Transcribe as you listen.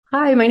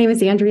Hi, my name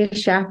is Andrea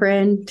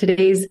Shaffran.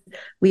 Today's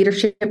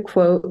leadership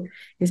quote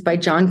is by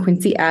John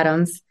Quincy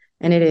Adams,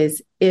 and it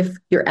is, "If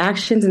your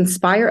actions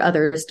inspire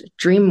others to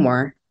dream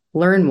more,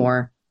 learn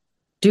more,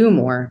 do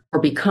more, or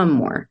become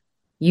more,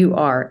 you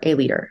are a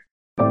leader."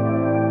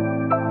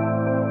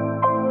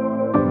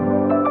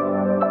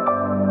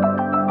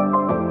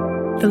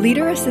 The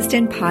Leader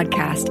Assistant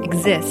podcast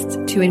exists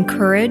to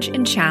encourage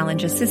and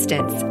challenge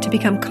assistants to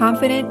become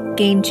confident,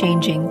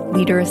 game-changing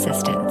leader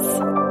assistants.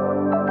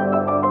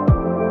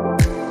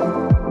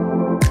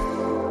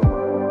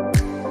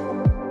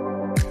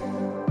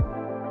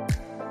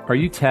 Are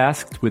you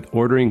tasked with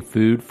ordering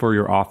food for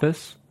your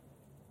office?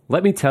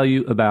 Let me tell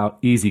you about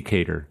Easy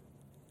Cater.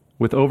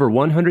 With over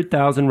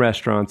 100,000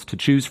 restaurants to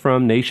choose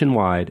from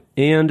nationwide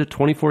and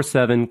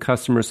 24/7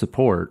 customer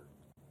support,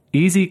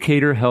 Easy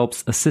Cater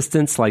helps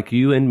assistants like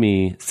you and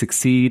me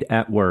succeed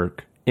at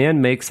work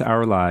and makes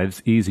our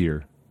lives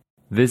easier.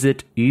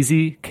 Visit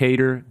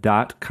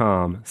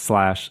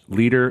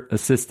easycater.com/leader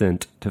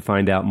assistant to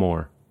find out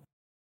more.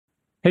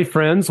 Hey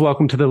friends,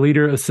 welcome to the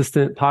Leader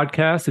Assistant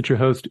Podcast. It's your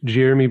host,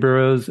 Jeremy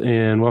Burrows,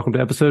 and welcome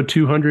to episode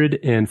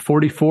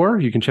 244.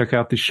 You can check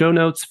out the show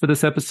notes for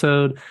this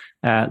episode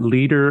at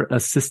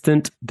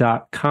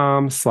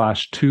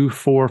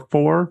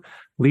leaderassistant.com/244,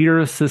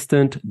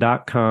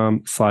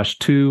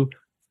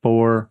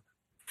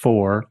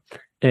 leaderassistant.com/244.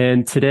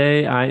 And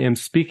today I am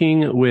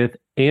speaking with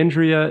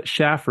Andrea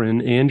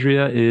Shaffran.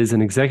 Andrea is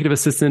an executive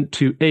assistant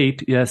to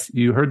 8, yes,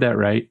 you heard that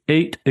right,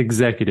 8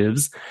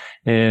 executives.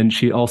 And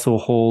she also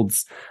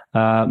holds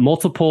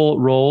multiple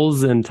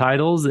roles and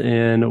titles,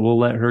 and we'll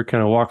let her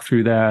kind of walk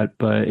through that.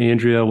 But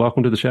Andrea,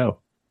 welcome to the show.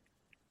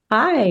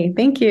 Hi,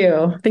 thank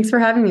you. Thanks for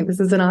having me. This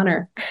is an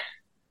honor.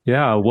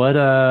 Yeah,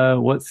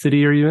 what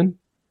city are you in?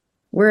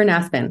 We're in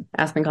Aspen,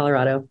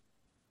 Colorado.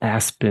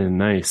 Aspen,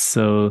 nice.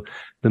 So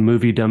the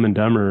movie Dumb and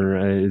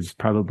Dumber is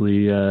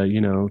probably,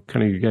 kind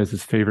of you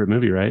guys' favorite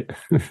movie, right?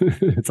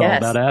 It's all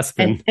about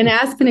Aspen. And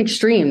Aspen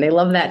Extreme. They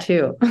love that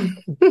too.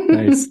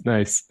 Nice.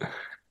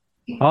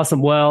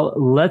 Awesome. Well,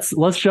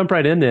 let's jump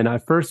right in then. I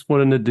first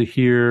wanted to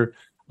hear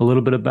a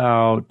little bit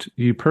about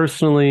you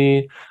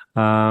personally.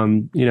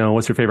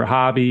 What's your favorite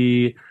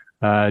hobby?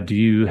 Do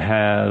you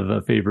have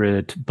a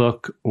favorite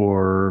book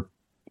or,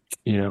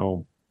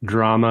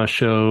 drama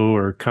show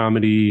or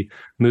comedy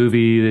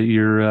movie that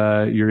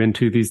you're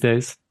into these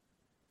days?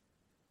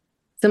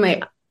 So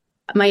my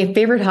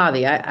favorite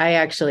hobby, I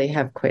actually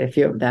have quite a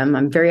few of them.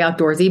 I'm very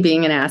outdoorsy,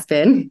 being in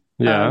Aspen.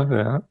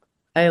 Yeah.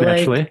 I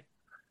Naturally. like,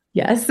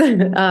 yes.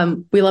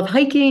 We love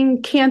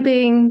hiking,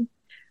 camping,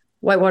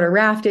 whitewater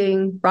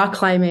rafting, rock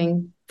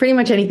climbing, pretty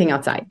much anything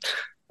outside.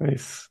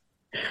 Nice.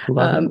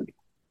 Love it.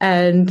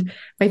 And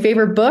my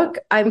favorite book,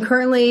 I'm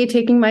currently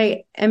taking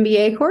my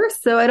MBA course,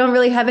 so I don't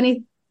really have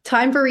any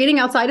time for reading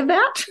outside of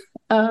that.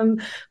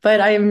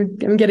 But I'm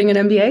getting an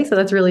MBA, so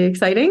that's really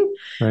exciting.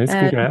 Nice,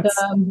 congrats.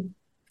 And,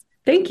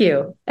 thank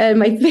you. And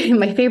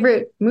my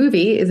favorite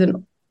movie is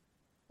an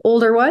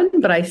older one,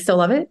 but I still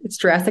love it. It's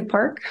Jurassic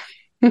Park.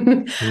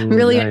 I'm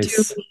really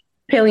into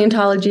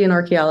paleontology and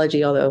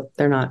archaeology, although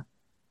they're not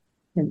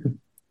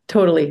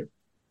totally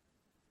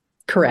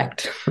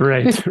correct.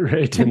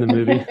 Right in the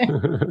movie.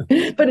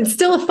 But it's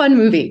still a fun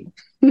movie.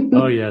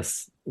 Oh,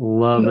 yes.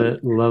 Love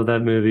it. Love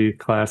that movie.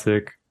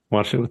 Classic.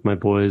 Watched it with my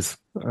boys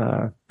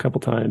a couple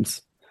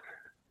times.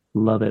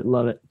 Love it.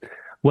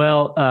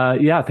 Well,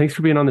 thanks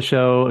for being on the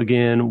show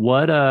again.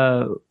 What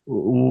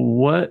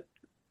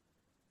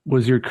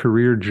was your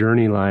career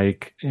journey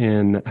like,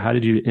 and how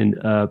did you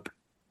end up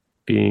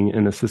being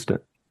an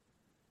assistant?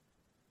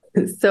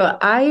 So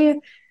I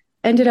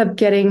ended up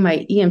getting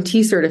my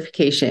EMT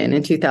certification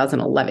in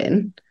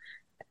 2011,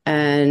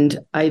 and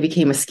I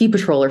became a ski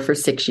patroller for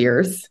 6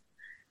 years.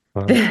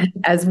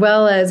 As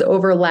well as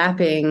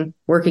overlapping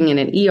working in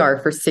an ER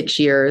for 6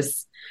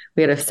 years.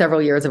 We had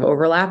several years of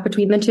overlap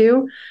between the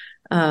two.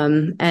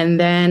 And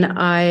then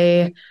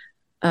I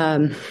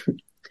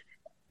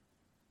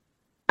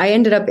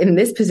ended up in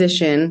this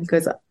position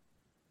because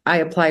I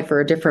applied for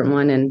a different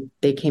one, and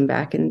they came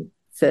back and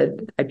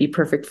said I'd be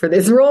perfect for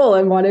this role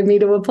and wanted me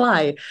to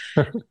apply.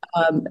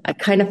 I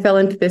kind of fell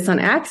into this on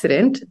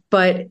accident,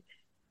 but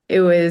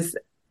it was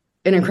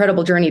an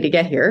incredible journey to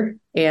get here.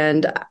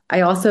 And I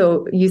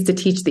also used to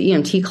teach the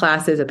EMT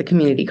classes at the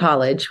community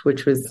college,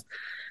 which was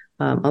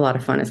a lot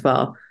of fun as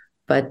well.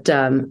 But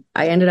I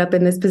ended up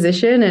in this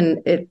position,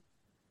 and it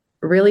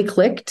really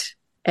clicked.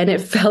 And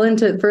it fell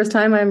into the first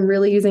time I'm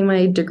really using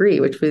my degree,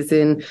 which was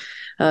in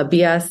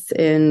BS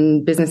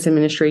in business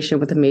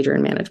administration with a major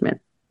in management.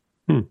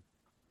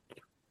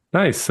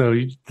 Nice. So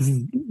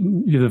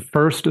you're the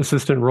first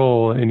assistant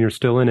role, and you're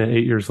still in it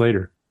 8 years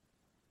later.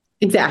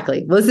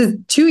 Exactly. Well, this is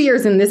 2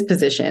 years in this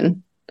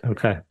position.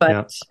 Okay.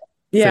 But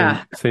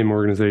yeah. Same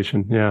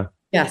organization. Yeah.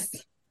 Yes.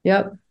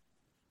 Yep.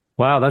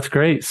 Wow. That's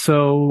great.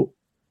 So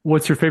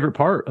what's your favorite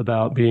part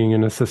about being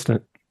an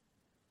assistant?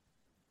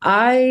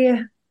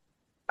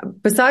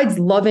 Besides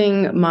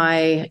loving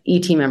my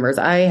ET members,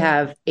 I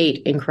have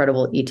 8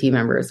 incredible ET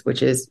members,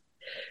 which is,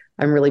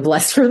 I'm really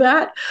blessed for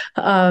that.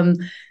 But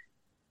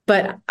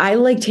But I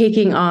like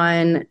taking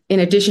on, in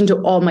addition to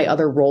all my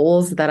other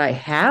roles that I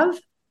have,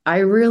 I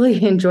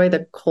really enjoy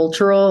the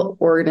cultural,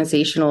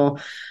 organizational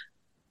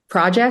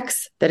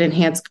projects that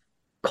enhance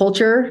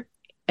culture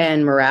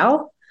and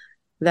morale.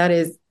 That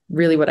is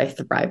really what I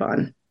thrive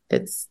on.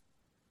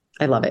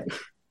 I love it.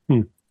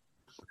 Hmm.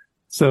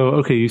 So,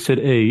 okay, you said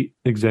 8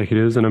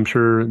 executives, and I'm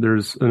sure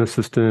there's an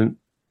assistant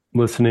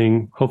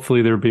listening.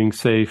 Hopefully they're being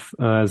safe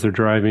as they're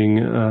driving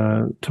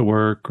to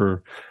work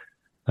or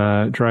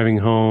driving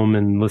home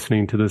and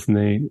listening to this, and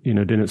they,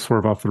 didn't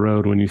swerve off the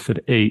road when you said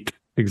 8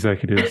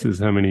 executives is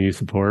how many you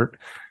support.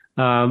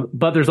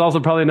 But there's also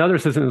probably another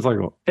assistant that's like,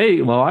 well,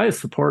 8, well, I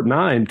support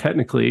 9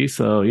 technically,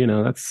 so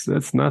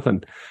that's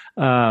nothing.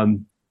 How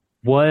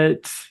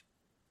did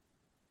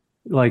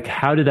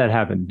that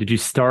happen? Did you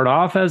start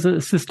off as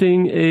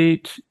assisting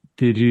 8?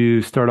 Did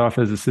you start off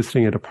as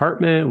assisting a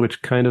department,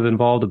 which kind of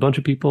involved a bunch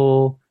of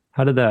people?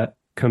 How did that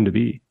come to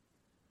be?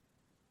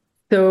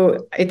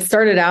 So it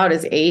started out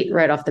as 8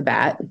 right off the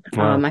bat.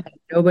 Wow. I had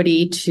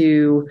nobody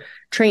to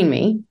train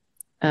me.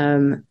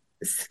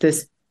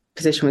 This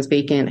position was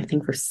vacant, I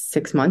think, for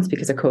 6 months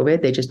because of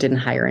COVID. They just didn't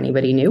hire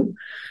anybody new.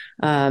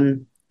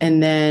 And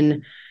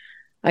then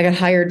I got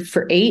hired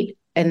for 8.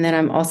 And then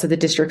I'm also the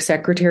district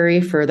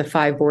secretary for the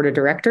 5 board of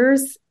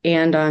directors.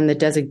 And I'm the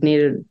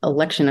designated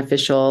election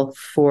official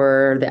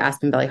for the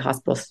Aspen Valley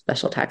Hospital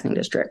Special Taxing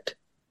District.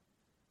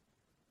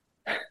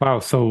 Wow.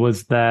 So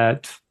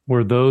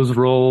were those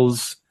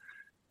roles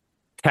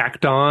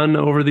tacked on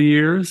over the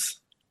years?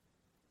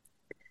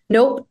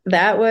 Nope.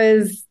 That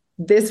was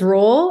this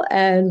role.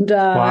 And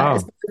wow.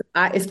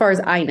 as far as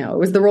I know, it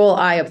was the role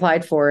I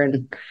applied for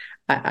and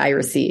I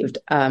received.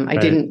 I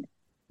didn't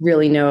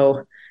really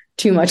know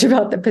too much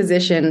about the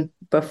position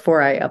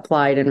before I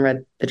applied and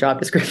read the job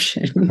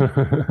description.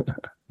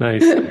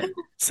 Nice.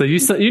 So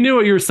you knew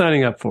what you were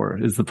signing up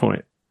for, is the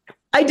point.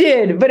 I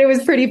did, but it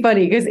was pretty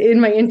funny because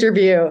in my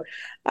interview,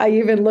 I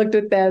even looked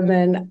at them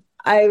and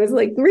I was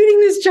like, reading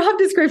this job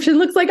description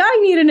looks like I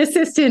need an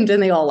assistant,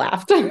 and they all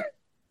laughed.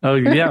 Oh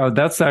yeah,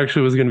 that's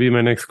actually was going to be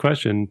my next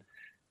question.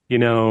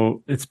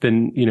 It's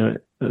been,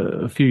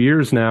 a few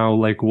years now.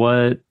 Like,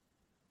 what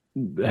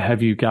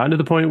have you gotten to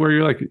the point where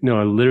you're like, no,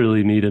 I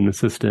literally need an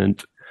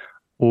assistant?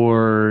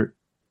 Or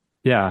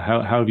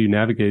how have you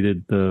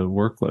navigated the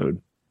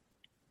workload?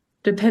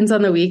 Depends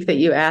on the week that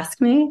you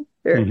ask me.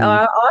 Mm-hmm.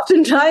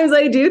 Oftentimes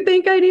I do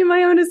think I need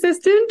my own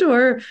assistant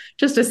or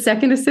just a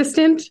second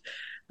assistant.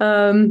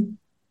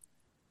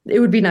 It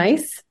would be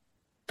nice,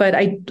 but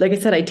like I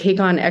said, I take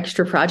on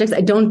extra projects.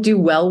 I don't do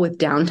well with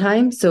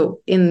downtime.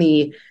 So in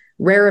the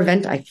rare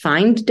event I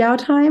find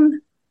downtime,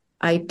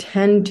 I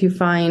tend to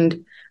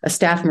find a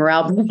staff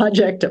morale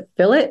project to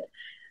fill it.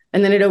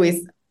 And then it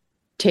always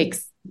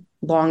takes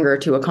longer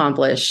to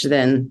accomplish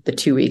than the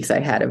 2 weeks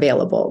I had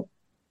available.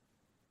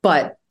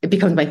 But it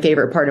becomes my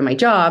favorite part of my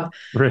job.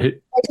 Right.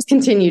 I just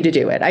continue to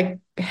do it. I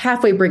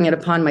halfway bring it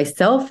upon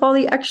myself, all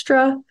the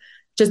extra,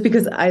 just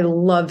because I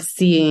love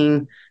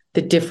seeing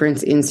the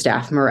difference in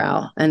staff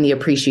morale and the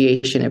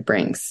appreciation it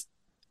brings.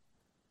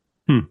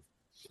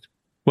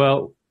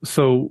 Well,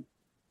 so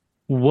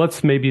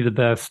what's maybe the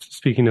best,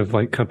 speaking of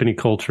like company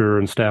culture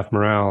and staff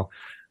morale,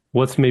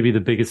 what's maybe the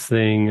biggest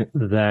thing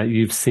that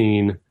you've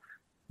seen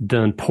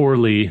done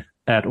poorly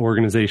at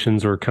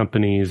organizations or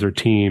companies or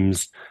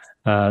teams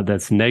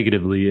that's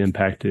negatively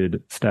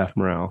impacted staff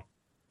morale?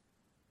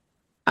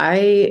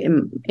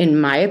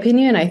 In my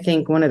opinion, I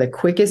think one of the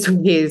quickest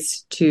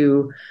ways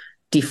to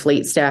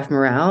deflate staff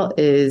morale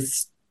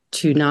is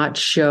to not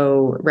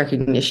show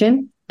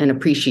recognition and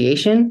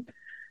appreciation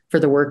for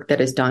the work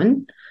that is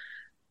done,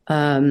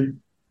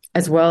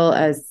 as well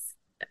as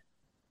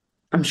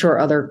I'm sure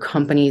other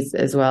companies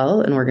as well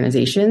and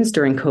organizations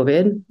during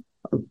COVID,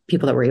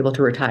 people that were able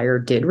to retire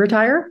did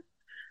retire,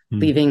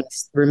 leaving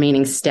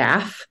remaining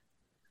staff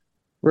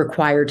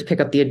required to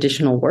pick up the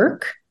additional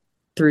work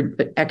through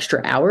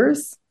extra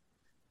hours.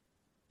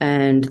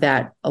 And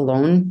that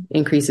alone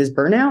increases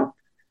burnout.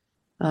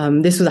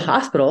 This was a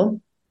hospital,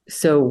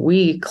 so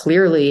we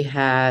clearly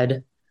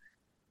had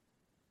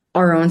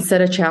our own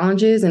set of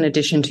challenges in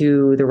addition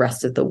to the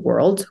rest of the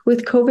world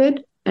with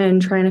COVID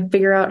and trying to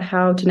figure out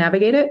how to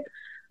navigate it,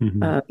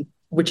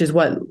 which is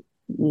what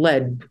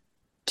led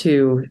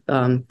to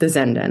the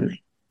Zenden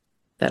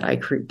that I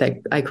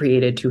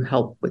created to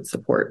help with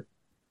support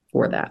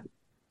for that.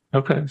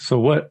 Okay, so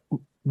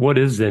what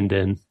is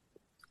Zenden?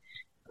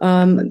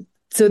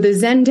 So the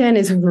Zenden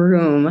is a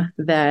room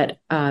that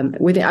I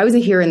was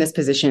here in this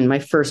position my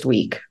first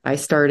week. I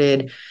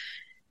started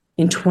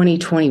in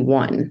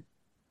 2021,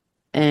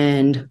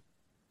 and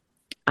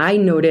I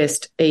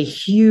noticed a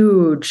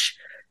huge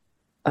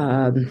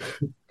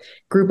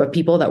group of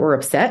people that were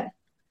upset,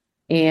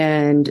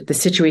 and the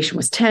situation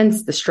was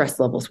tense. The stress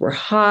levels were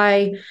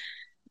high.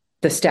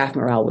 The staff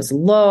morale was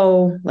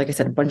low. Like I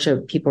said, a bunch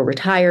of people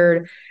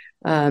retired.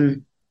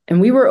 And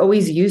we were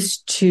always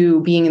used to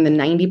being in the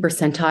 90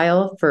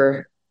 percentile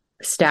for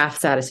staff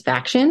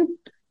satisfaction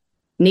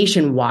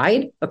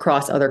nationwide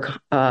across other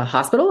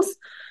hospitals.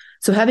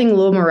 So having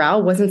low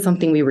morale wasn't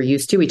something we were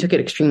used to. We took it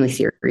extremely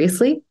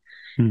seriously.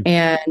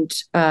 And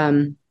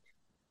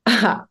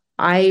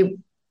I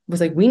was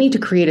like, we need to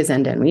create a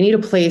Zen Den. We need a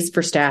place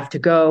for staff to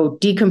go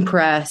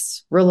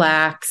decompress,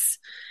 relax,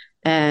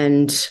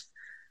 and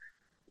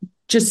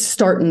just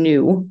start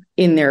new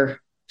in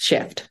their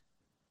shift.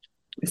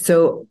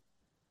 So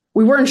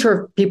we weren't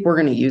sure if people were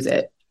going to use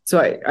it. So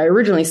I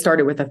originally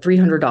started with a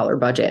 $300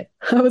 budget.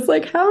 I was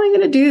like, how am I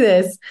going to do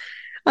this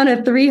on a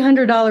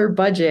 $300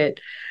 budget?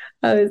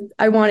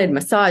 I wanted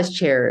massage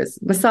chairs,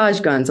 massage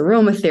guns,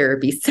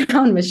 aromatherapy,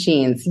 sound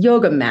machines,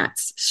 yoga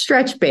mats,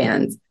 stretch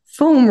bands,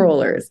 foam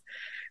rollers,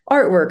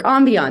 artwork,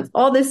 ambiance,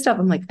 all this stuff.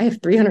 I'm like, I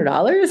have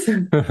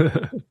 $300.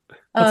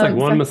 That's like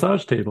one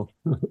massage table.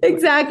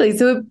 Exactly.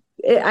 So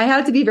I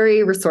had to be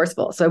very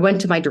resourceful. So I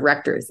went to my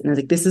directors and I was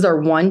like, this is our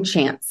one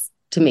chance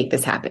to make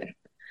this happen.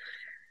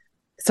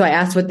 So I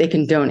asked what they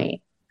can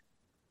donate.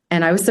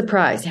 And I was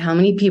surprised how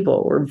many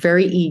people were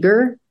very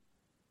eager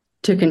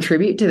to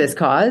contribute to this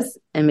cause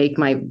and make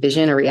my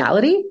vision a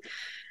reality.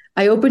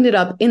 I opened it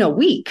up in a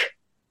week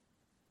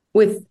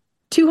with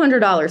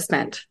 $200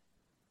 spent.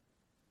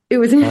 It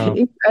was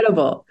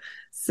incredible.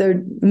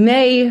 So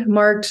May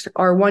marked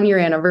our 1-year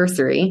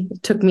anniversary.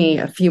 It took me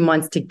a few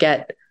months to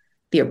get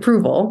the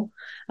approval.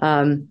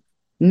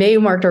 May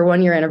marked our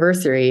 1-year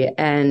anniversary,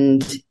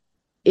 and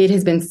it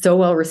has been so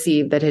well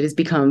received that it has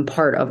become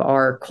part of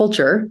our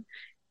culture.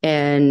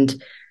 And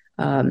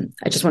I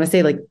just want to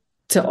say, like,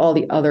 to all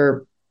the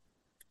other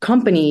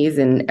companies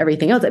and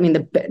everything else, I mean,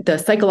 the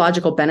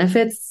psychological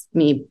benefits,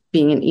 me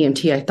being an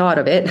EMT, I thought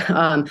of it,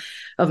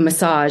 of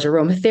massage,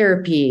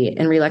 aromatherapy,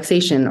 and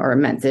relaxation are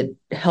immense. It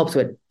helps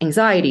with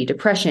anxiety,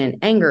 depression,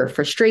 anger,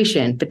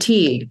 frustration,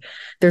 fatigue.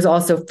 There's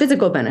also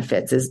physical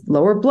benefits, is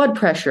lower blood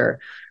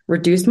pressure,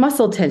 reduced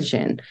muscle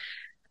tension,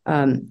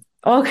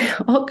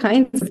 all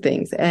kinds of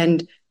things.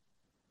 And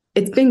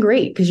it's been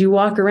great because you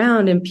walk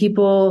around and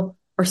people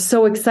are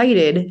so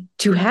excited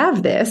to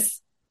have this.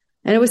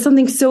 And it was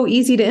something so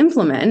easy to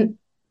implement.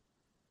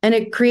 And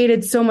it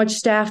created so much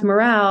staff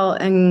morale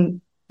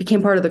and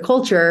became part of the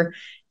culture.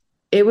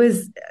 It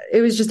was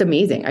just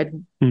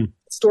amazing.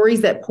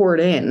 Stories that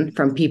poured in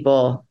from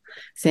people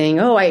saying,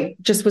 oh, I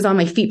just was on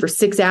my feet for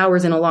 6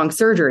 hours in a long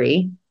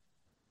surgery.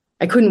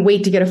 I couldn't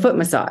wait to get a foot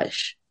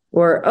massage.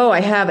 Or, oh,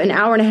 I have an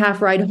hour and a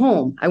half ride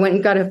home. I went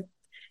and got a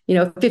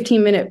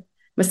 15-minute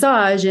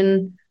massage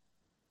and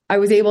I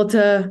was able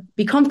to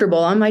be comfortable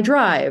on my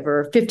drive,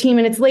 or 15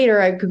 minutes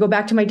later, I could go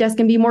back to my desk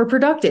and be more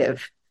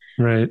productive.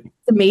 Right.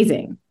 It's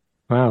amazing.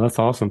 Wow, that's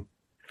awesome.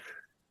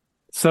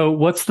 So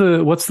what's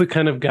the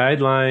kind of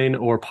guideline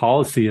or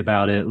policy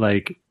about it?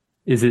 Like,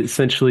 is it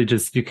essentially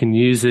just you can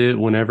use it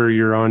whenever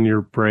you're on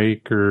your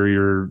break or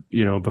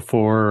you're,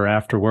 before or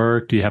after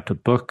work? Do you have to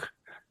book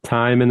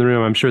time in the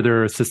room? I'm sure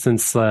there are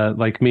assistants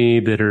like me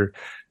that are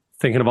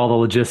thinking of all the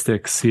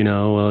logistics,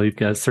 well, you've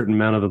got a certain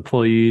amount of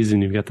employees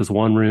and you've got this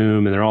one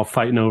room and they're all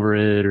fighting over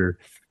it, or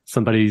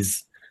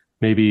somebody's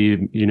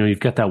maybe, you've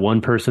got that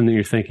one person that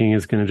you're thinking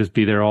is going to just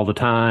be there all the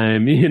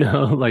time,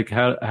 like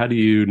how do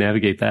you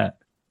navigate that?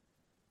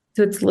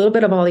 So it's a little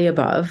bit of all the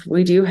above.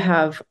 We do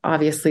have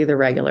obviously the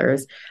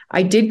regulars.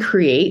 I did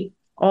create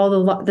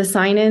all the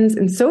sign-ins,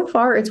 and so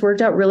far it's worked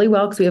out really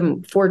well because we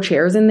have 4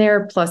 chairs in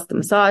there, plus the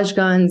massage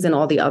guns and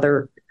all the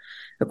other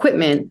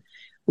equipment.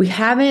 We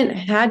haven't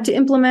had to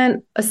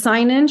implement a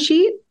sign-in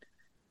sheet.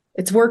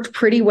 It's worked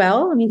pretty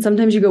well. I mean,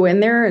 sometimes you go in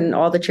there and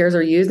all the chairs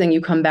are used and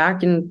you come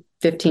back in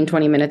 15,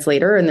 20 minutes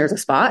later and there's a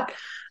spot.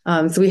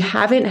 So we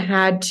haven't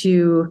had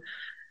to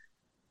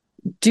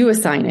do a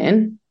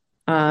sign-in,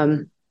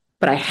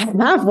 but I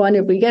have one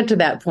if we get to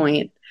that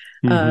point.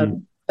 Mm-hmm.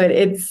 But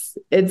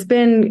it's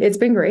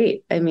been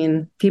great. I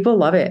mean, people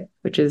love it,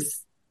 which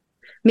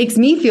makes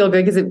me feel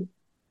good because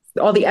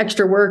all the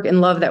extra work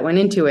and love that went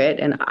into it.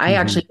 And I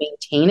actually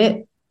maintain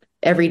it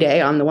every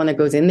day. I'm the one that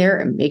goes in there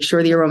and makes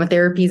sure the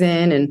aromatherapy's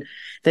in and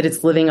that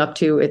it's living up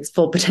to its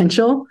full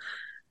potential.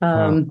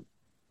 Wow.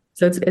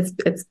 So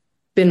it's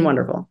been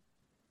wonderful.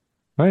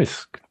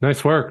 Nice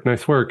work.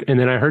 And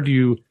then I heard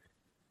you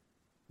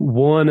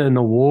won an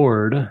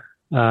award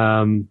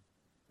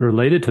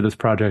related to this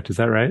project. Is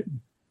that right?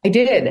 I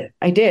did.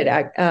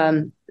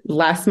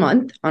 Last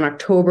month on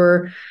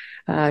October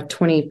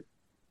 24th,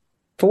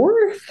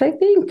 I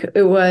think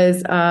it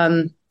was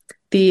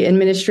the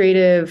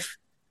Administrative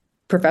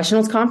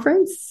Professionals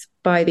Conference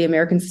by the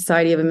American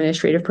Society of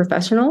Administrative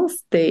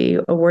Professionals. They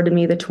awarded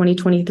me the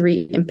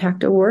 2023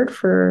 Impact Award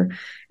for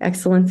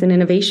Excellence and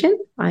Innovation.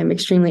 I'm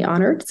extremely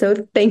honored.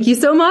 So thank you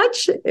so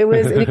much. It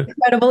was an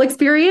incredible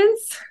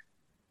experience.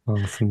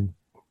 Awesome.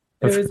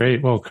 That's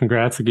great. Well,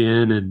 congrats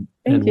again,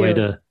 and way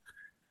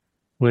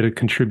to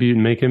contribute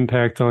and make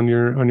impact on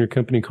your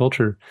company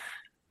culture.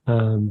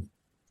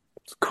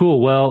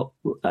 Cool. Well,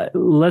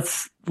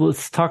 let's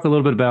talk a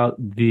little bit about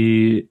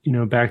the,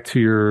 back to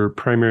your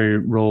primary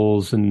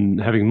roles and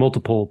having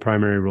multiple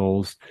primary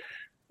roles.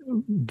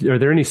 Are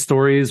there any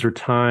stories or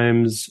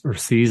times or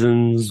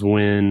seasons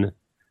when,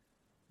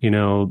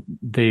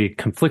 they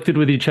conflicted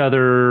with each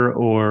other,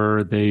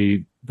 or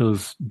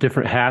those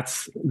different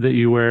hats that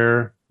you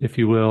wear, if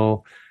you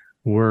will,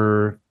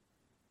 were,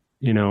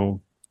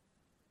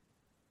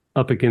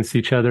 up against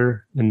each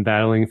other and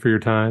battling for your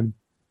time?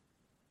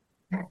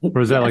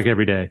 Or is that like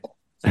every day?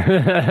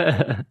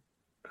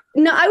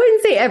 No, I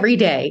wouldn't say every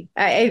day.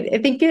 I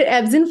think it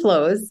ebbs and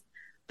flows,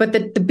 but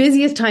the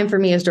busiest time for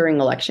me is during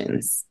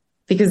elections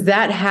because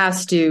that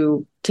has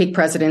to take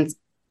precedence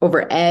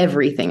over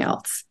everything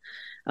else.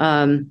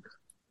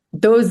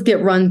 Those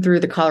get run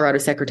through the Colorado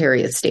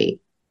Secretary of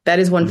State. That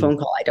is one phone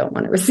call I don't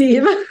want to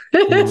receive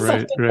if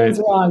something goes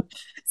wrong.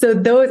 So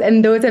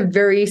those have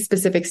very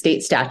specific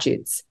state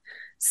statutes.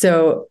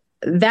 So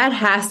that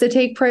has to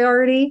take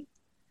priority.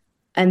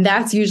 And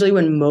that's usually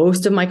when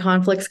most of my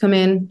conflicts come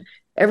in.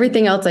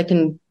 Everything else I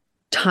can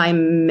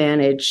time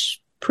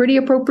manage pretty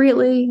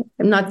appropriately.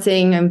 I'm not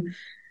saying I'm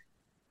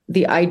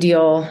the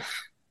ideal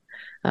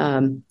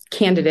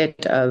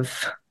candidate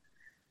of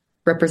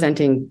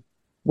representing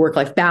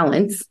work-life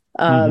balance.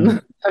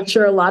 I'm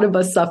sure a lot of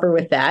us suffer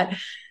with that.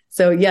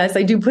 So yes,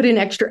 I do put in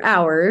extra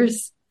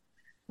hours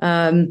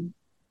to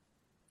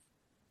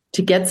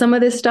get some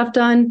of this stuff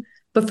done.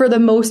 But for the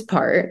most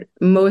part,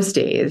 most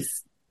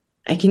days,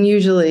 I can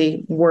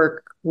usually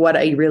work what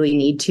I really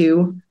need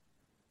to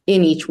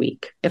in each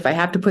week. If I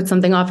have to put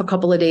something off a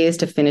couple of days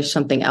to finish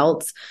something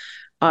else,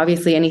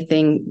 obviously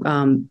anything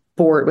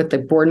with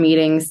the board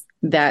meetings,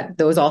 that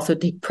those also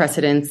take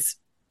precedence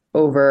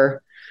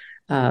over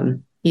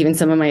even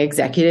some of my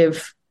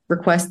executive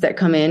requests that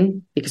come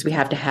in because we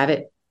have to have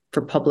it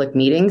for public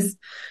meetings.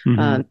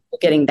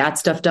 Getting that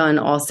stuff done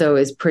also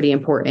is pretty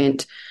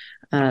important.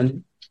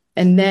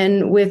 And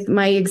then with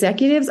my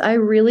executives, I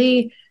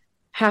really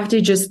have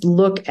to just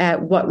look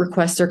at what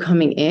requests are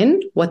coming in,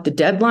 what the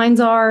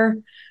deadlines are.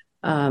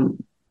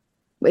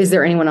 Is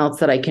there anyone else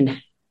that I can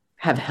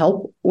have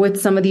help with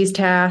some of these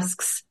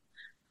tasks?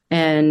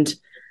 And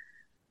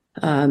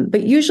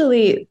but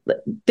usually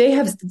they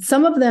have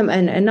some of them,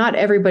 and not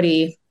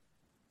everybody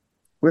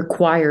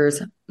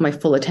requires my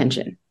full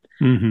attention.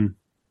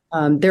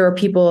 There are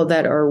people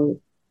that are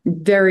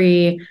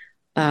very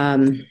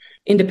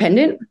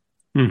independent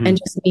and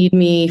just need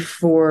me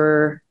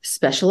for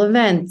special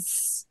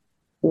events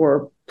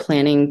or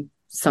planning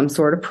some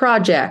sort of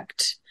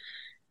project.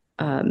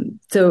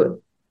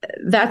 So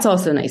that's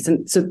also nice.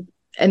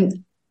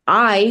 And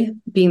I,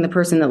 being the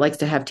person that likes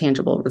to have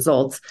tangible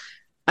results,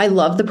 I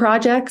love the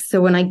projects.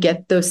 So when I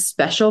get those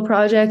special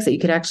projects that you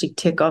could actually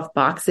tick off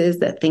boxes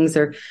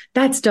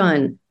that's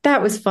done,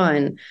 that was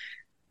fun,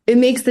 it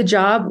makes the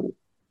job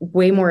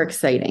way more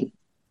exciting.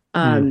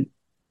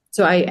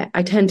 So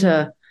I tend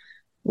to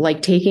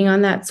like taking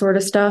on that sort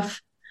of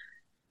stuff.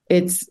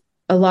 It's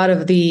a lot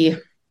of the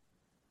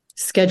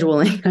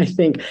scheduling, I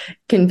think,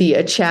 can be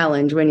a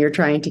challenge when you're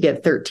trying to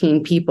get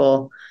 13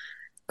 people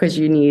because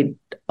you need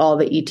all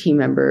the ET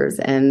members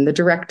and the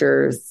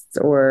directors,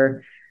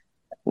 or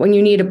when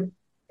you need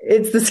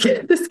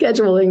the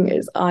scheduling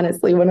is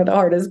honestly one of the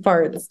hardest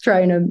parts,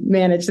 trying to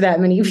manage that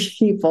many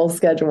people's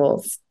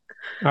schedules.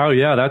 Oh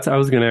yeah, I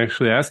was going to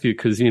actually ask you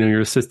because you're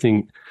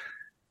assisting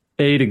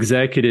 8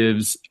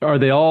 executives.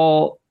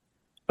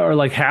 Are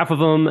like half of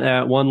them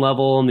at one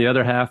level and the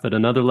other half at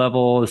another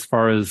level as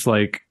far as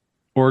like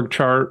org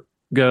chart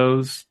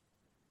goes?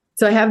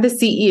 So I have the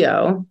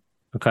CEO.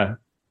 Okay.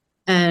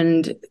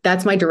 And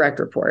that's my direct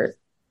report.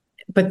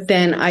 But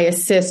then I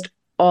assist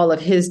all of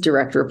his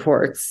direct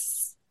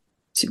reports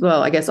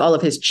I guess all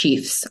of his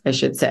chiefs, I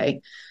should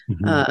say,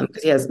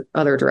 because he has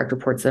other direct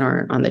reports that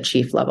aren't on the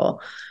chief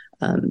level.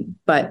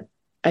 But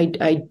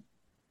I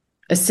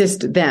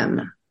assist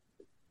them.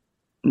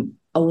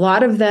 A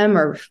lot of them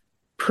are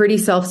pretty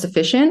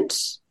self-sufficient,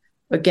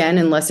 again,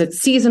 unless it's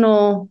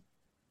seasonal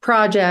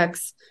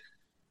projects.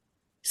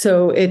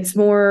 So it's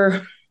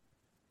more,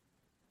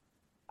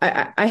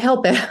 I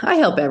help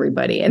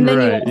everybody. And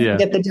then you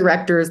get the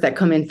directors that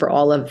come in for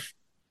all of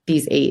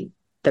these 8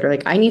 that are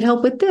like, I need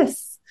help with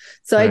this.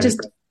 So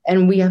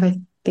and we have, I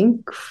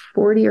think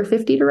 40 or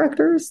 50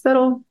 directors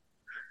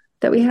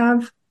that we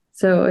have.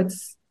 So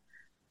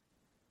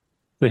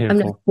I'm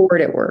not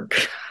bored at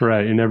work.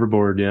 Right. You're never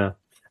bored. Yeah.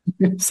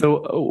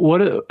 So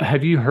what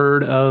have you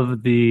heard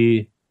of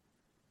and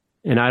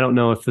I don't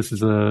know if this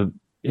is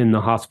in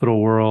the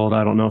hospital world,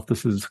 I don't know if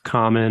this is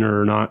common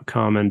or not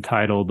common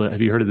title, but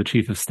have you heard of the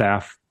chief of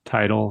staff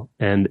title?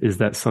 And is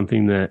that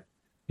something that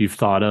you've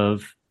thought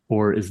of,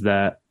 or is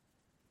that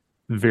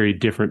very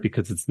different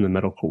because it's in the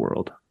medical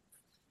world?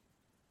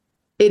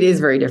 It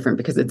is very different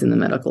because it's in the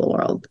medical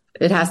world.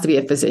 It has to be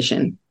a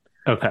physician.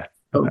 Okay.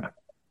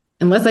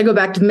 Unless I go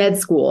back to med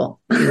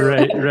school.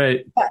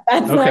 Right.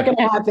 That's not going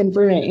to happen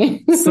for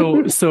me.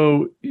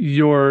 So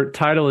your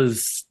title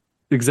is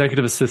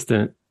executive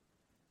assistant.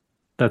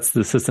 That's the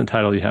assistant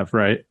title you have,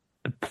 right?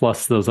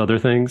 Plus those other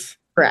things?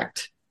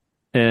 Correct.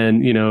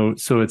 And,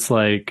 so it's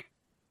like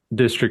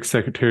district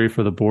secretary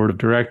for the board of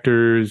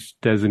directors,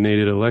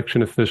 designated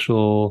election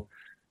official,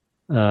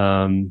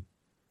 Western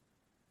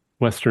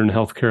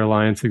Healthcare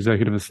Alliance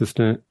executive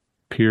assistant,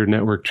 peer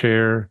network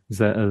chair. Is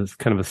that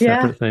kind of a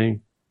separate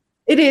thing?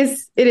 It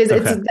is.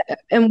 Okay.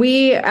 And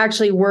we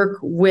actually work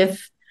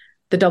with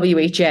the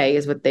WHA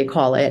is what they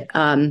call it.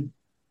 There's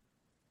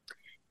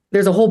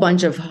a whole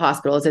bunch of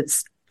hospitals.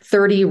 It's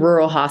 30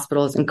 rural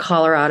hospitals in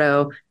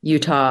Colorado,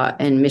 Utah,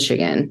 and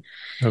Michigan.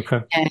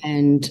 Okay.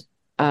 And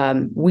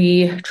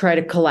we try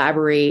to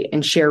collaborate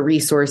and share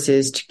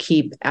resources to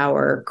keep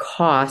our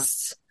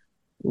costs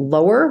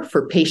lower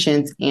for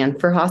patients and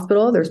for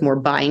hospital. There's more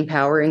buying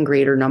power in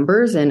greater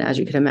numbers. And as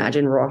you can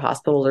imagine, rural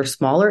hospitals are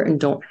smaller and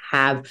don't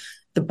have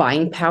the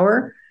buying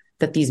power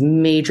that these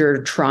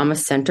major trauma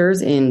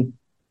centers in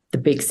the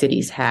big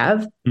cities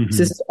have. Mm-hmm. So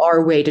this is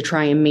our way to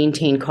try and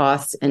maintain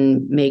costs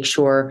and make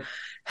sure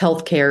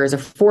healthcare is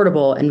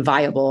affordable and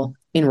viable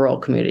in rural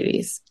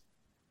communities.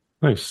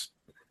 Nice.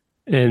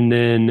 And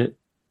then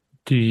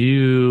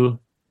so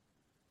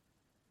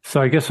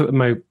I guess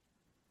the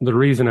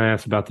reason I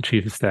asked about the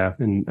chief of staff,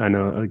 and I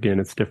know, again,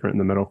 it's different in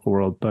the medical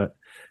world, but,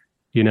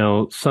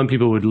 some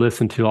people would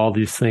listen to all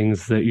these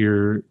things that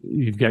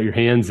you've got your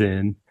hands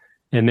in,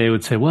 and they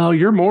would say, well,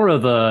 you're more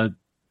of a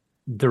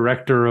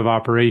director of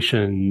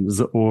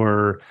operations,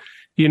 or,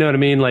 you know what I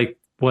mean? Like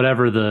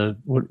whatever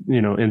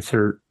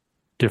insert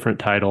different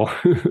title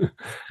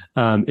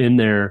in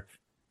there.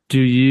 Do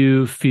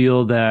you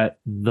feel that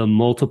the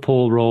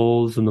multiple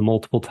roles and the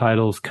multiple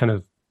titles kind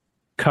of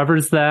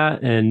covers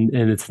that, and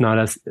it's not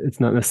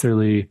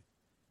necessarily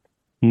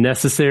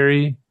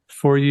necessary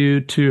for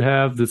you to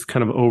have this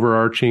kind of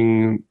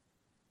overarching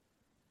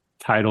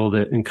title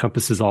that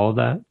encompasses all of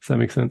that? Does that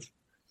make sense?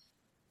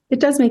 It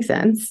does make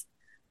sense.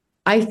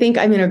 I think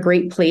I'm in a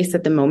great place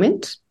at the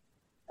moment.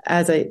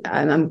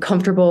 I'm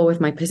comfortable with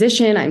my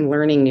position. I'm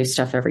learning new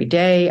stuff every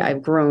day.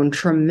 I've grown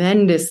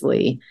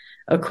tremendously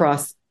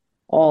across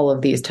all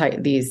of these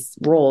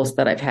roles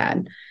that I've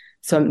had.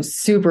 So I'm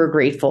super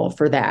grateful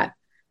for that.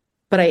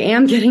 But I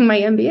am getting my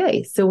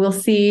MBA. So we'll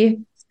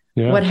see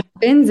what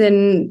happens,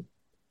 and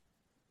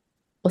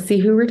we'll see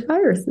who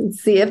retires and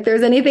see if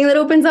there's anything that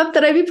opens up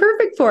that I'd be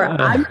perfect for.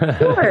 I'm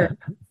sure.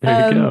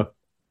 There you go.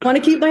 Want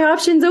to keep my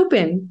options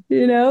open,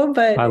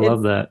 but I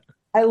love that.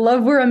 I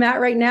love where I'm at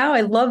right now.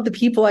 I love the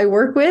people I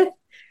work with.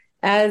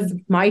 As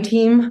my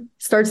team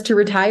starts to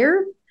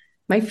retire,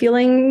 my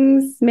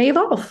feelings may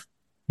evolve.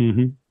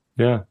 Mm-hmm.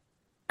 Yeah.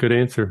 Good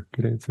answer.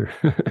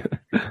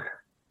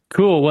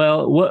 Cool.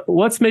 Well,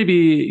 what's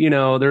maybe,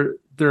 there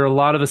are a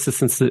lot of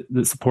assistants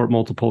that support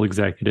multiple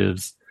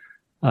executives.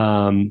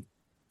 I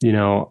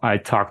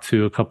talked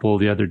to a couple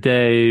the other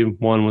day.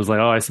 One was like,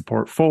 oh, I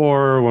support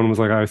 4. One was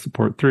like, I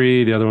support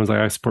 3. The other one was like,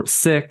 I support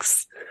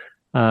 6.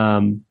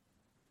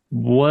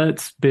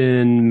 What's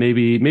been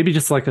maybe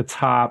just like a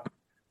top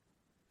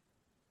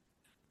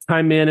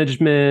time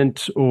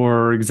management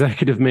or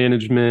executive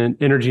management,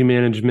 energy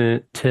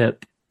management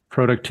tip,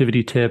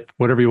 productivity tip,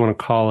 whatever you want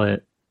to call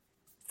it,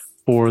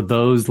 for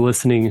those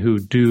listening who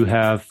do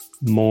have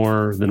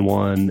more than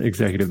one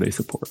executive they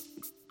support?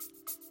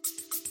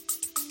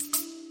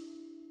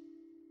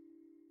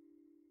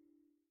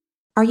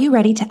 Are you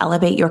ready to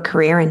elevate your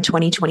career in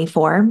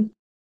 2024?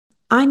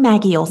 I'm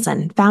Maggie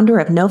Olson, founder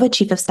of Nova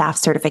Chief of Staff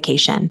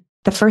Certification,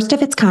 the first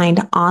of its kind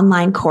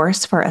online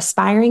course for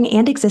aspiring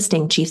and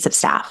existing chiefs of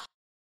staff.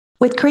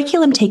 With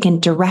curriculum taken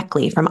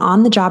directly from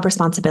on-the-job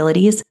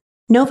responsibilities,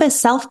 Nova's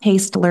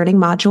self-paced learning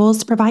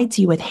modules provides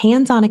you with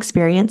hands-on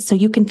experience so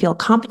you can feel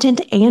competent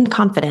and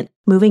confident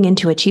moving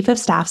into a chief of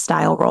staff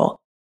style role.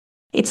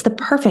 It's the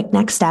perfect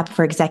next step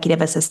for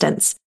executive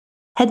assistants.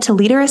 Head to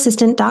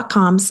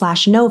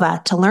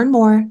leaderassistant.com/Nova to learn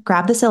more,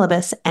 grab the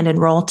syllabus, and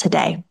enroll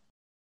today.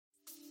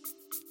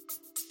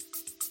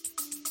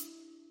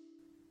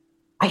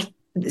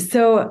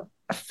 So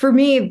for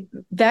me,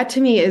 that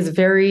to me is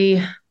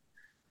very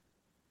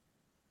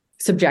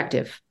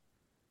subjective.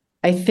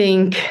 I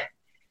think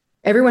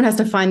everyone has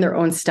to find their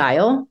own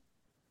style.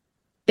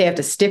 They have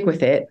to stick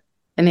with it,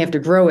 and they have to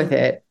grow with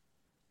it,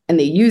 and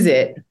they use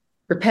it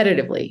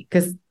repetitively,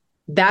 because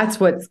that's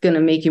what's going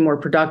to make you more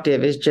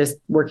productive, is just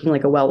working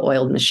like a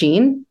well-oiled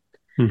machine.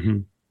 Mm-hmm.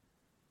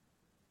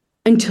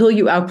 Until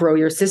you outgrow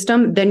your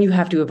system, then you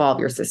have to evolve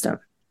your system.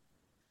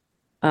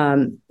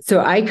 So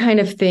I kind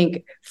of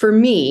think, for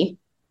me,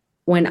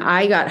 when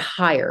I got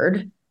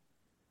hired,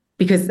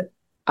 because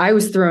I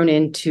was thrown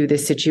into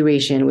this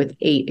situation with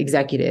 8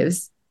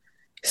 executives,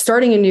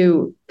 starting a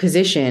new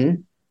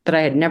position that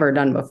I had never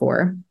done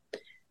before.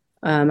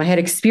 I had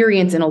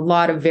experience in a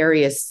lot of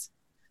various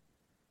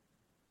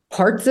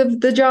parts of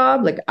the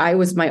job. Like I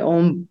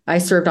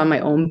served on my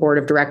own board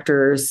of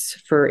directors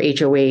for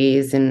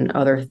HOAs and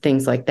other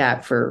things like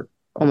that for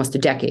almost a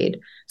decade.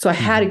 So I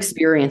had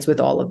experience with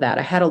all of that.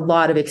 I had a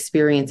lot of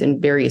experience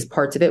in various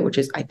parts of it, which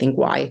is, I think,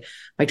 why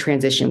my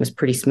transition was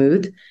pretty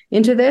smooth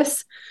into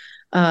this.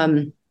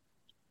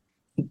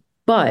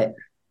 But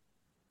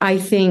I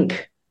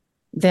think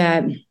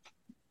that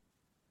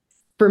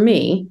for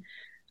me,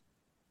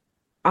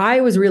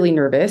 I was really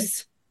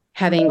nervous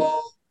having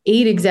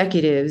 8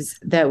 executives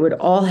that would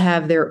all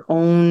have their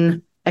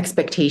own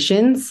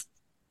expectations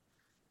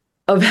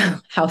of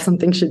how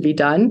something should be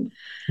done.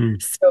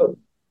 So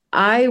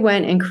I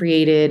went and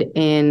created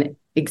an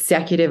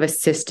executive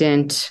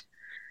assistant,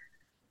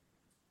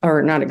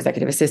 or not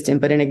executive assistant,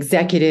 but an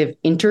executive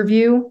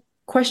interview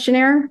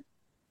questionnaire.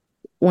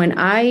 When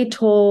I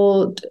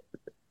told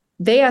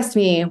they asked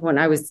me when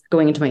I was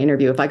going into my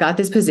interview, if I got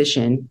this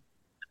position,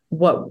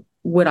 what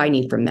would I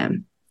need from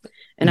them?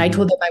 And I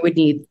told them I would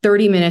need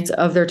 30 minutes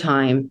of their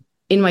time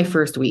in my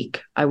first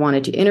week. I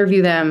wanted to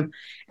interview them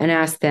and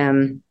ask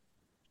them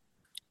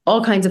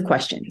all kinds of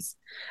questions.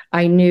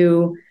 I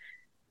knew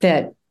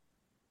that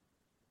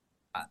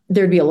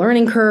there'd be a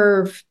learning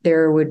curve,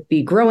 there would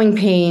be growing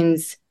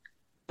pains,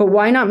 but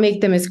why not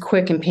make them as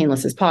quick and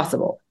painless as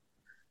possible?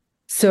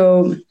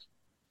 So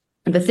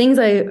the things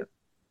I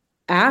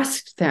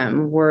asked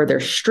them were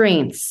their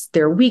strengths,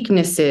 their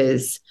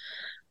weaknesses,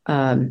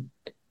 what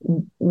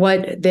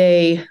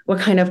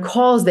kind of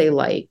calls they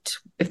liked.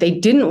 If they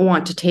didn't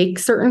want to take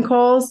certain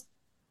calls,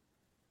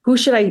 who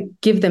should I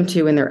give them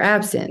to in their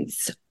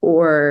absence?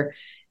 Or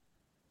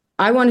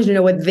I wanted to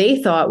know what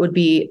they thought would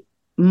be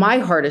my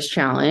hardest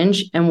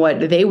challenge and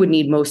what they would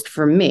need most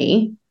from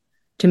me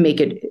to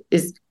make it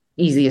as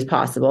easy as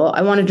possible.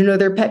 I wanted to know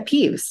their pet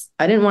peeves.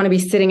 I didn't want to be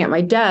sitting at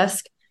my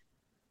desk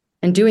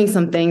and doing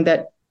something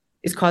that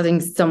is causing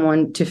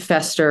someone to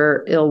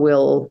fester ill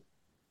will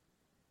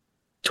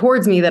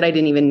towards me that I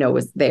didn't even know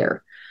was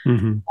there.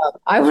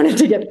 I wanted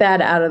to get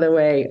that out of the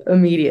way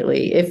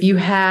immediately. If you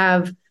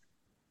have,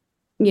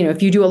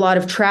 if you do a lot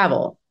of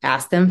travel,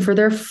 ask them for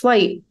their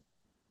frequent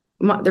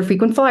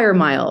flyer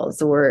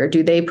miles, or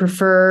do they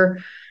prefer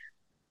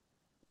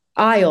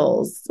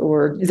aisles,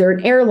 or is there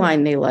an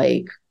airline they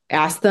like?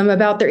 Ask them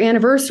about their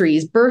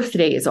anniversaries,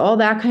 birthdays, all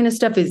that kind of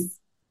stuff is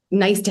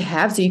nice to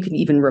have. So you can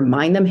even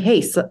remind them,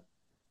 hey, so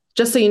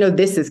just so you know,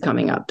 this is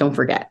coming up, don't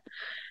forget.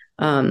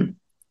 So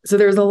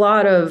there's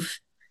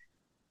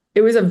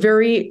it was a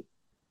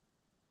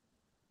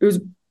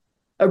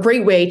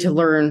great way to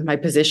learn my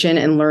position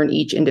and learn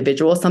each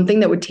individual, something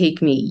that would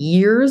take me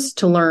years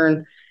to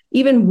learn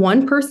even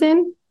one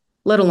person,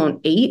 let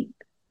alone 8.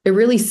 It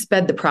really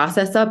sped the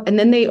process up. And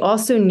then they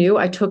also knew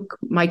I took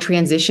my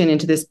transition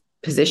into this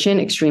position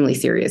extremely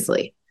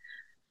seriously.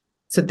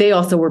 So they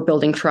also were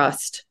building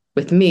trust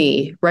with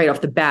me right off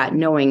the bat,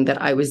 knowing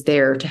that I was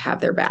there to have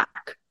their back.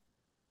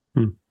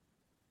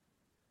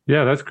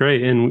 Yeah, that's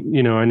great. And,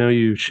 I know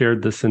you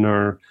shared this in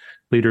our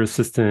Leader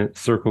Assistant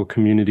Circle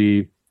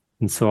community.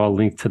 And so I'll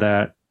link to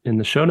that in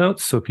the show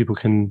notes so people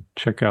can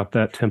check out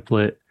that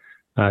template.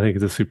 I think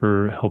it's a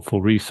super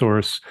helpful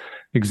resource,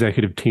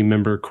 executive team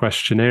member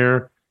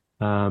questionnaire.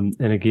 And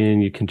again,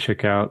 you can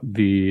check out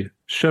the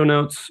show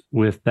notes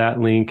with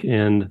that link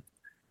and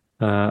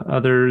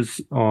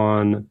others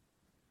on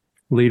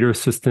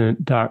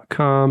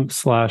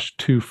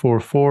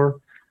leaderassistant.com/244,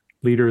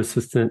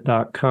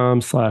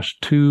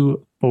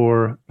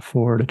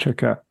 leaderassistant.com/244 to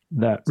check out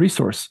that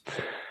resource.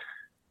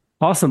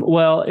 Awesome.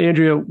 Well,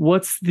 Andrea,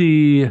 what's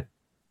the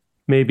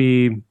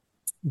maybe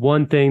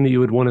one thing that you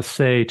would want to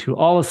say to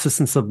all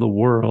assistants of the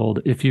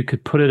world if you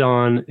could put it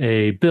on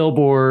a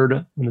billboard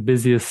on the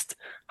busiest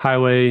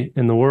highway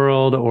in the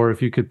world, or if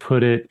you could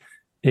put it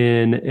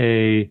in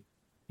a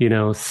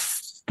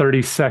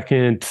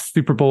 30-second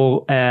Super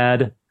Bowl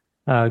ad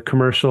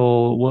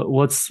commercial?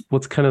 What's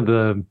kind of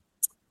the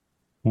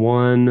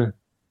one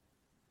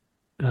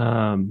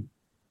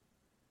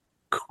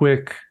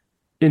quick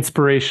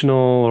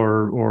inspirational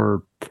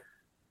or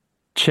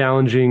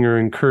challenging or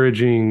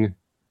encouraging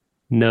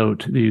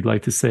note that you'd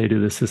like to say to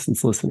the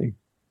assistants listening?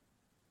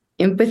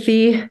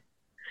 Empathy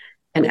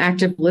and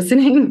active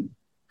listening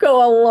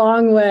go a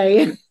long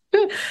way.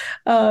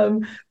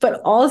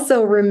 But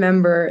also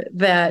remember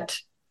that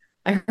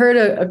I heard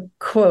a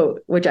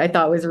quote, which I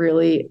thought was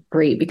really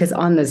great, because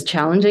on those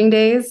challenging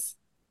days,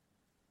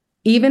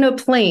 even a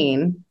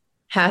plane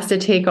has to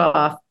take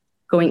off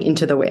going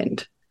into the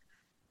wind.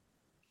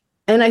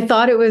 And I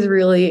thought it was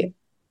really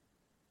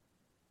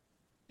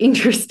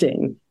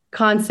interesting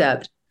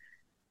concept,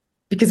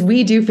 because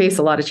we do face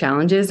a lot of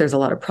challenges. There's a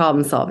lot of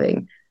problem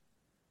solving.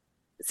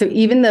 So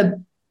even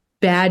the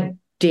bad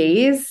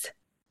days,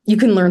 you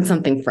can learn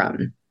something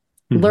from.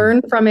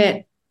 Learn from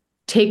it,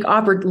 take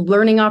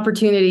learning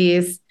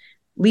opportunities,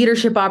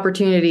 leadership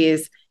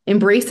opportunities,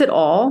 embrace it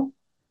all,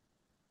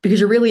 because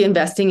you're really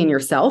investing in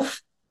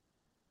yourself.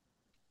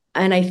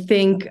 And I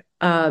think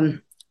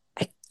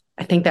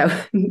I think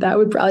that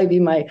would probably be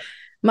my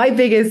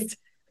biggest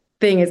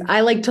thing is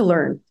I like to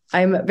learn.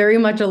 I'm very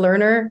much a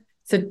learner.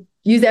 So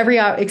use every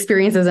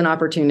experience as an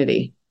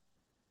opportunity.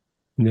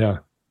 Yeah.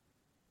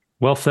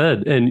 Well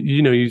said. And,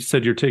 you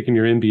said you're taking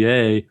your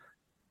MBA,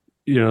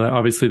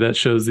 obviously that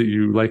shows that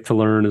you like to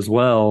learn as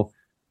well.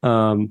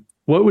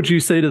 What would you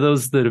say to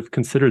those that have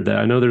considered that?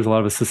 I know there's a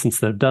lot of assistants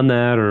that have done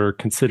that or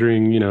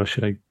considering,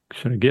 should I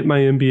get my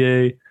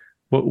MBA?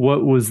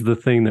 What was the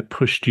thing that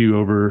pushed you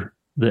over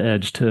the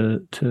edge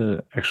to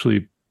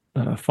actually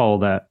follow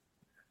that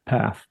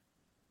path?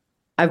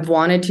 I've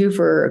wanted to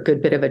for a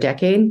good bit of a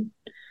decade.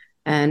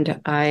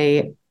 And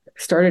I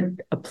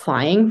started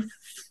applying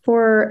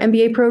for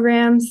MBA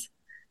programs.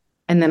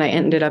 And then I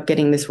ended up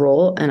getting this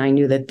role. And I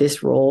knew that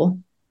this role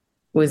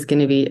was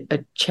going to be a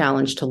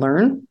challenge to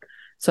learn.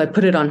 So I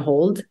put it on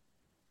hold.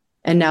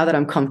 And now that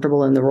I'm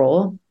comfortable in the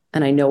role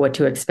and I know what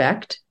to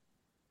expect,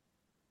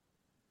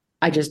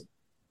 I just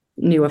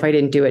knew if I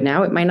didn't do it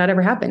now, it might not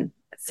ever happen.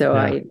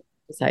 So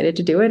decided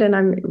to do it. And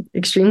I'm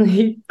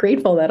extremely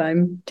grateful that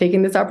I'm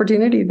taking this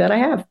opportunity that I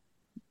have.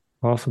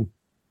 Awesome.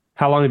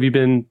 How long have you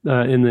been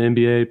in the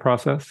MBA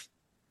process?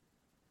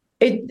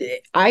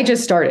 I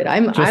just started.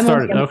 I'm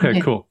started.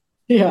 Okay, cool.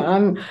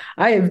 Yeah,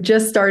 I have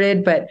just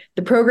started, but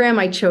the program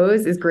I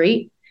chose is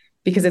great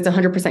because it's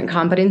 100%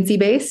 competency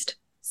based.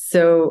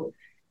 So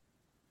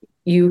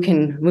you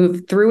can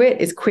move through it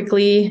as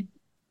quickly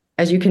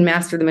as you can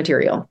master the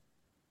material.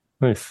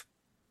 Nice.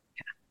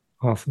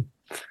 Awesome.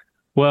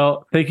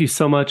 Well, thank you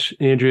so much,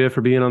 Andrea,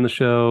 for being on the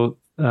show.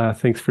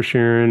 Thanks for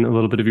sharing a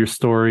little bit of your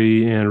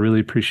story, and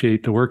really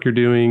appreciate the work you're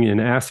doing in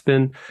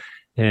Aspen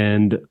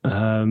and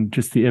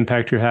just the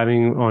impact you're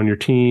having on your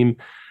team.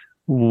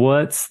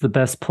 What's the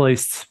best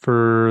place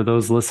for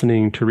those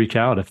listening to reach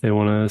out if they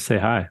want to say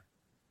hi?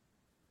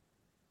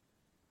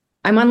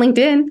 I'm on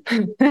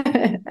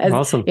LinkedIn.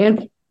 Awesome.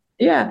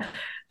 Yeah,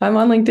 I'm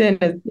on LinkedIn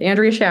as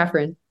Andrea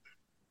Shaffran.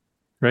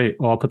 Great.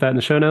 Well, I'll put that in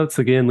the show notes.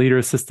 Again,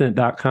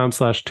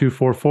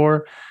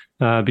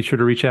 leaderassistant.com/244. Be sure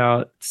to reach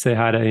out, say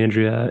hi to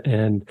Andrea,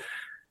 and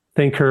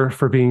thank her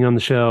for being on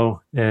the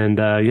show. And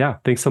yeah,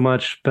 thanks so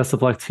much. Best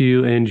of luck to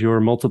you and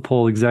your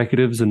multiple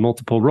executives and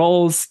multiple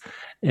roles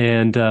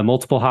and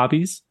multiple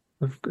hobbies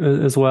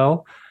as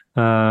well.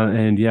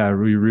 And yeah,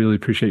 we really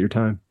appreciate your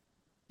time.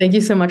 Thank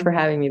you so much for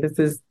having me. This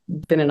has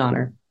been an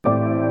honor.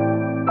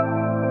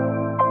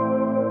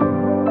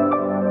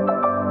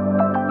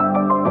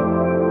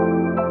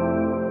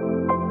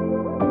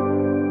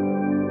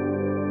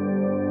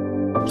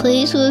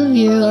 Please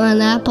review on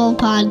Apple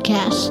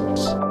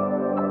Podcasts.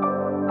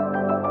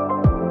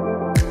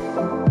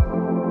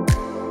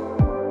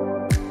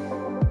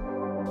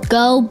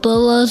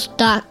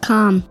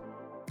 GoBulls.com